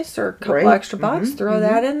bonus or a couple extra bucks, throw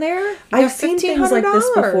that in there. I've seen things like this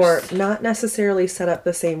before, not necessarily set up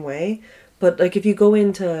the same way, but like if you go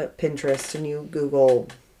into Pinterest and you Google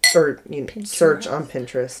or search on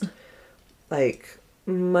Pinterest, like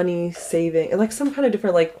money saving, like some kind of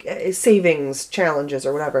different like savings challenges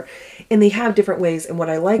or whatever, and they have different ways. And what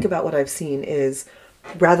I like about what I've seen is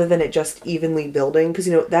rather than it just evenly building, because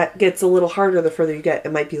that gets a little harder the further you get.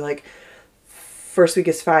 It might be like first week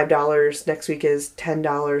is $5, next week is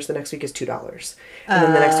 $10, the next week is $2, and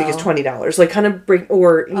then the next week is $20. Like kind of break,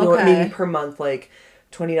 or maybe per month, like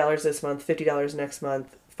 $20 this month, $50 next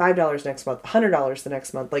month, $5 next month, $100 the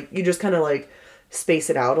next month. Like you just kind of like space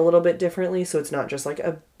it out a little bit differently, so it's not just like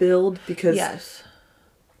a build. Because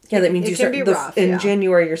that means in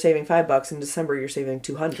January you're saving $5, in December you're saving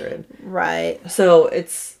 $200. Right. So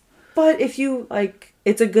but if you like.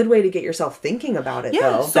 It's a good way to get yourself thinking about it,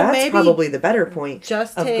 though. So that's probably the better point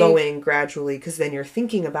of going gradually, because then you're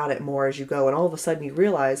thinking about it more as you go, and all of a sudden you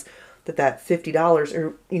realize that $50,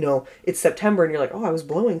 or it's September, and you're like, oh, I was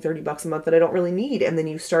blowing $30 a month that I don't really need, and then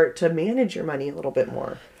you start to manage your money a little bit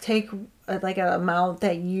more. Take like an amount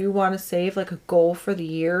that you want to save, like a goal for the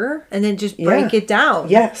year, and then just break it down.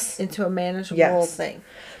 Yes. Into a manageable thing.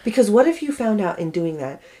 Because what if you found out in doing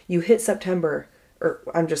that you hit September? Or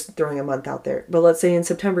I'm just throwing a month out there, but let's say in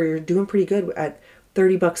September you're doing pretty good at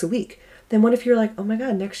 $30 a week. Then what if you're like, oh my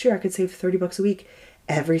God, next year I could save $30 a week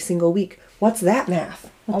every single week? What's that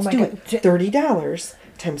math? Let's do it. $30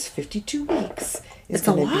 times 52 weeks is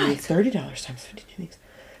going to be $30 times 52 weeks.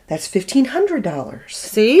 That's $1,500.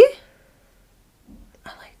 See? I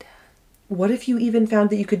like that. What if you even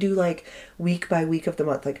found that you could do like week by week of the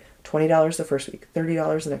month, like $20 the first week,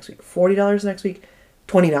 $30 the next week, $40 the next week,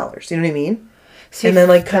 $20. You know what I mean? See, and then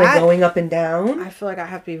like kind of going up and down. I feel like I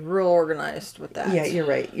have to be real organized with that. Yeah, you're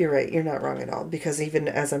right. You're not wrong at all. Because even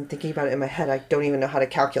as I'm thinking about it in my head, I don't even know how to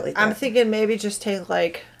calculate that. I'm thinking maybe just take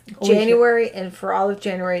like January, and for all of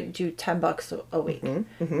January do $10 a week. And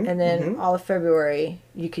then all of February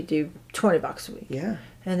you could do $20 a week. Yeah.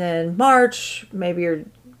 And then March, maybe you're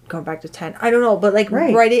going back to 10. I don't know, but like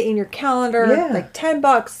write it in your calendar, like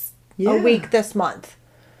 $10 a week this month.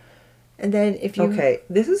 And then if you... Okay,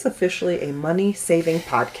 this is officially a money-saving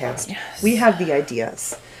podcast. Yes. We have the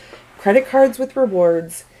ideas. Credit cards with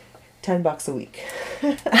rewards, $10 a week.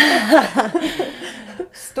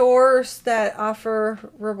 Stores that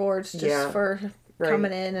offer rewards just for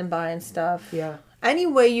coming in and buying stuff. Yeah. Any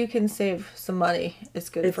way you can save some money is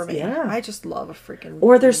good for me. Yeah. I just love a freaking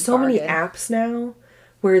Or there's so many apps now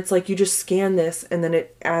where it's like you just scan this and then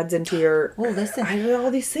it adds into your... Oh, listen. I do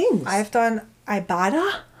all these things. I've done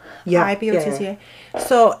Ibotta. Yeah. IBOTCA.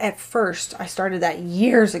 So at first, I started that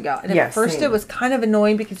years ago. And at first it was kind of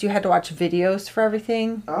annoying because you had to watch videos for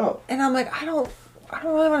everything. Oh. And I'm like, I don't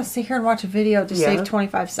really want to sit here and watch a video to save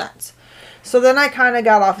 25 cents. So then I kind of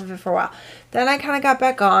got off of it for a while. Then I kind of got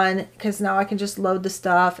back on because now I can just load the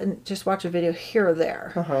stuff and just watch a video here or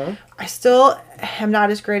there. I still am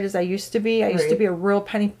not as great as I used to be. I used to be a real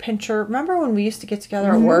penny pincher. Remember when we used to get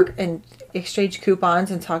together at work and exchange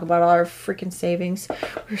coupons and talk about all our freaking savings?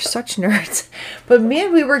 We were such nerds. But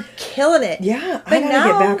man, we were killing it. Yeah, I gotta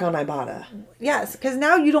get back on Ibotta. Yes, because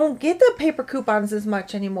now you don't get the paper coupons as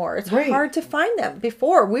much anymore. It's hard to find them.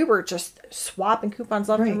 Before, we were just swapping coupons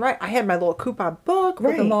left and right. I had my little coupon book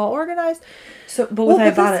with them all organized. So, but with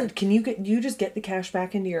Ibotta, can you just get the cash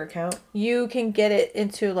back into your account? You can get it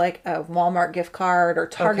into like a Walmart gift card or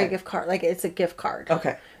Target gift card. Like it's a gift card.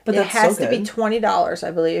 Okay. But it has to be $20, I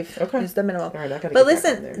believe, is the minimum. All right, I gotta but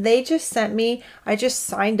listen, they just sent me, I just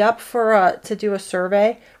signed up to do a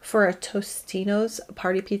survey for a Tostino's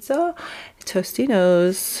party pizza.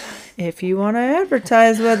 Tostino's, if you want to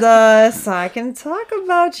advertise with us, I can talk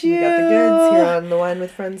about you. We got the goods here on the Wine with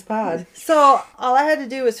Friends pod. So all I had to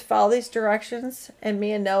do was follow these directions, and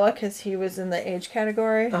me and Noah, because he was in the age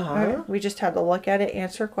category, we just had to look at it,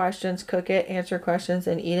 answer questions, cook it, answer questions,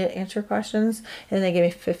 and eat it, answer questions, and they gave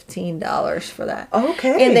me $15 for that.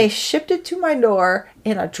 Okay. And they shipped it to my door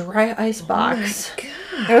in a dry ice box. Oh my God.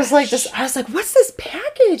 It was like this. I was like, "What's this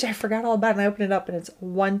package?" I forgot all about it, and I opened it up, and it's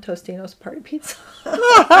one Tostino's party pizza.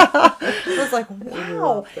 I was like,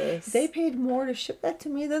 "Wow, they paid more to ship that to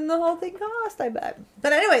me than the whole thing cost." I bet.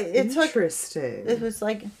 But anyway, it was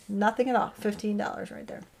like nothing at all. $15 right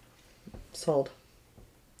there. Sold.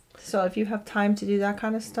 So if you have time to do that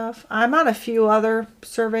kind of stuff, I'm on a few other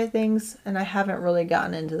survey things, and I haven't really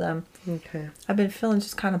gotten into them. Okay. I've been feeling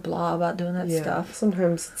just kind of blah about doing that stuff.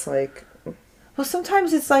 Sometimes it's like... Well,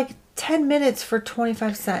 sometimes it's like 10 minutes for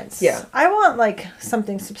 25 cents. Yeah. I want like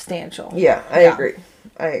something substantial. Yeah, I agree.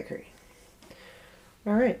 I agree.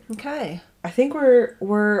 All right. Okay. I think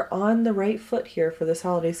we're on the right foot here for this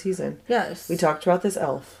holiday season. Yes. We talked about this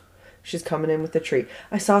elf. She's coming in with the tree.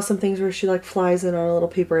 I saw some things where she like flies in on a little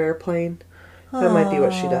paper airplane. That might be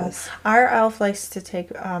what she does. Our elf likes to take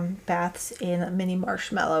baths in mini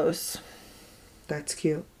marshmallows. That's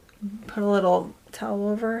cute. Put a little towel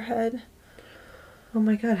over her head. Oh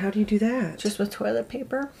my god, how do you do that? Just with toilet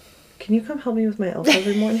paper. Can you come help me with my elf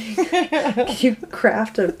every morning? Can you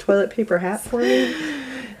craft a toilet paper hat for me?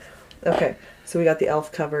 Okay, so we got the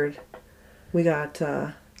elf covered. We got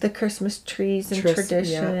the Christmas trees and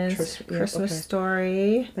traditions. Christmas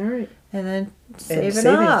story. All right. And then saving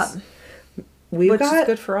up. Which is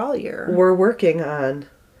good for all year. We're working on,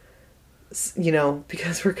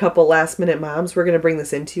 because we're a couple last minute moms, we're going to bring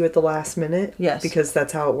this into you at the last minute. Yes. Because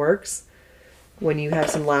that's how it works. When you have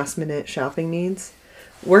some last minute shopping needs.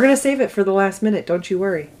 We're going to save it for the last minute. Don't you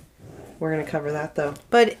worry. We're going to cover that though.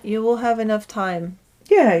 But you will have enough time.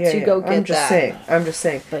 To go get I'm just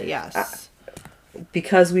saying. But yes.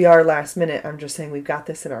 Because we are last minute, I'm just saying we've got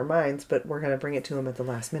this in our minds, but we're going to bring it to them at the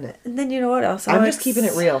last minute. And then you know what else? I'm just keeping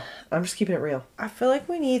it real. I feel like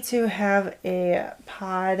we need to have a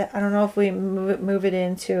pod. I don't know if we move it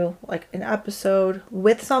into like an episode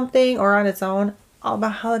with something or on its own all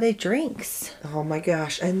about holiday drinks. Oh my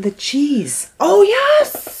gosh. And the cheese. Oh,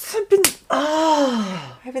 yes.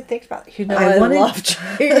 I haven't think about it. I love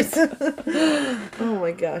cheese. Oh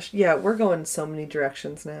my gosh. Yeah, we're going so many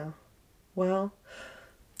directions now. Well,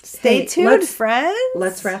 stay tuned, friends.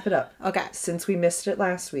 Let's wrap it up. Okay. Since we missed it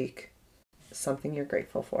last week, something you're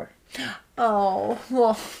grateful for. Oh,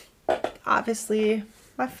 well, obviously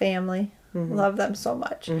my family. Mm-hmm. Love them so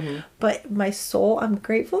much. Mm-hmm. But my soul, I'm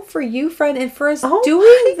grateful for you, friend, and for us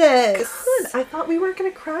doing this. God, I thought we weren't going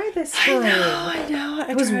to cry this time. I know.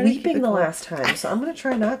 I was weeping the last time, so I'm going to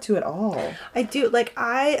try not to at all. I do. Like,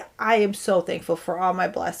 I am so thankful for all my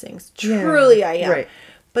blessings. Truly, I am. Right.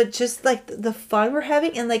 But just like the fun we're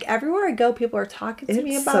having, and like everywhere I go, people are talking to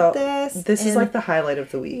me about this. This is like the highlight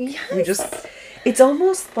of the week. Yes. It's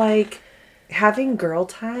almost like having girl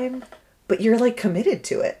time, but you're like committed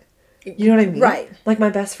to it. You know what I mean? Right. Like my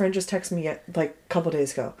best friend just texted me like a couple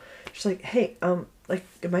days ago. She's like, "Hey, like,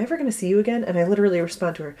 am I ever gonna see you again?" And I literally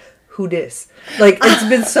respond to her, "Who dis?" Like it's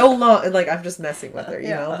been so long, and like I'm just messing with her, you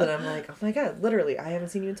know. But I'm like, "Oh my god, literally, I haven't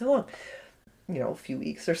seen you in so long." A few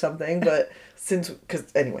weeks or something. But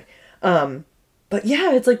anyway. But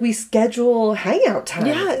yeah, it's like we schedule hangout time.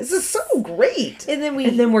 Yeah, this is so great. And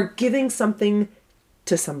then we're giving something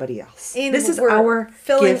to somebody else. And this is our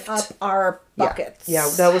filling gift. Up our buckets. Yeah,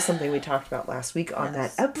 that was something we talked about last week on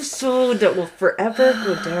that episode that will forever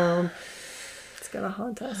go down. It's gonna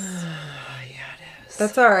haunt us. Yeah, it is.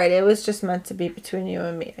 That's all right. It was just meant to be between you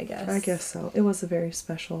and me, I guess. I guess so. It was a very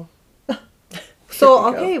special. So,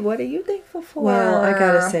 okay, what are you thankful for? Well, I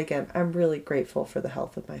gotta say again, I'm really grateful for the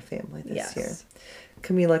health of my family this year.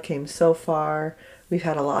 Camila came so far. We've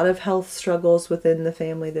had a lot of health struggles within the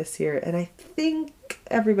family this year, and I think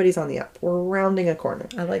everybody's on the up. We're rounding a corner.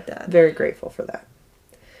 I like that. Very grateful for that.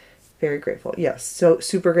 Very grateful. Yes, so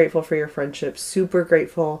super grateful for your friendship. Super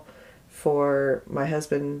grateful for my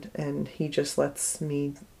husband, and he just lets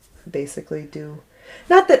me basically do...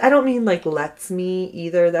 Not that, I don't mean like lets me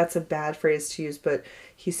either. That's a bad phrase to use, but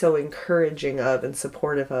he's so encouraging of and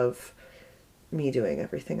supportive of me doing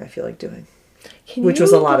everything I feel like doing. Which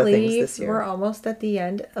was a lot of things this year. We're almost at the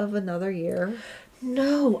end of another year.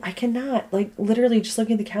 No, I cannot. Like, literally, just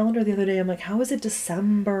looking at the calendar the other day, I'm like, how is it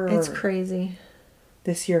December? It's crazy.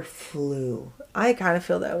 This year flew. I kind of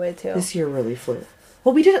feel that way, too. This year really flew.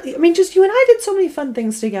 Well, we did, just you and I did so many fun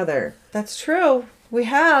things together. That's true. We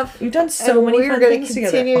have. We've done so many fun things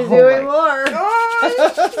together. We're going to continue doing more.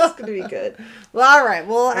 It's going to be good. Well, all right.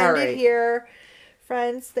 We'll end it here.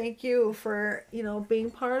 Friends, thank you for, being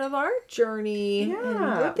part of our journey. Yeah. And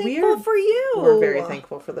we're thankful for you. We're very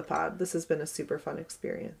thankful for the pod. This has been a super fun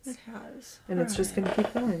experience. It has. And it's just going to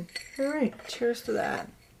keep going. All right. Cheers to that.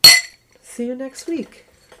 See you next week.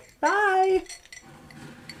 Bye.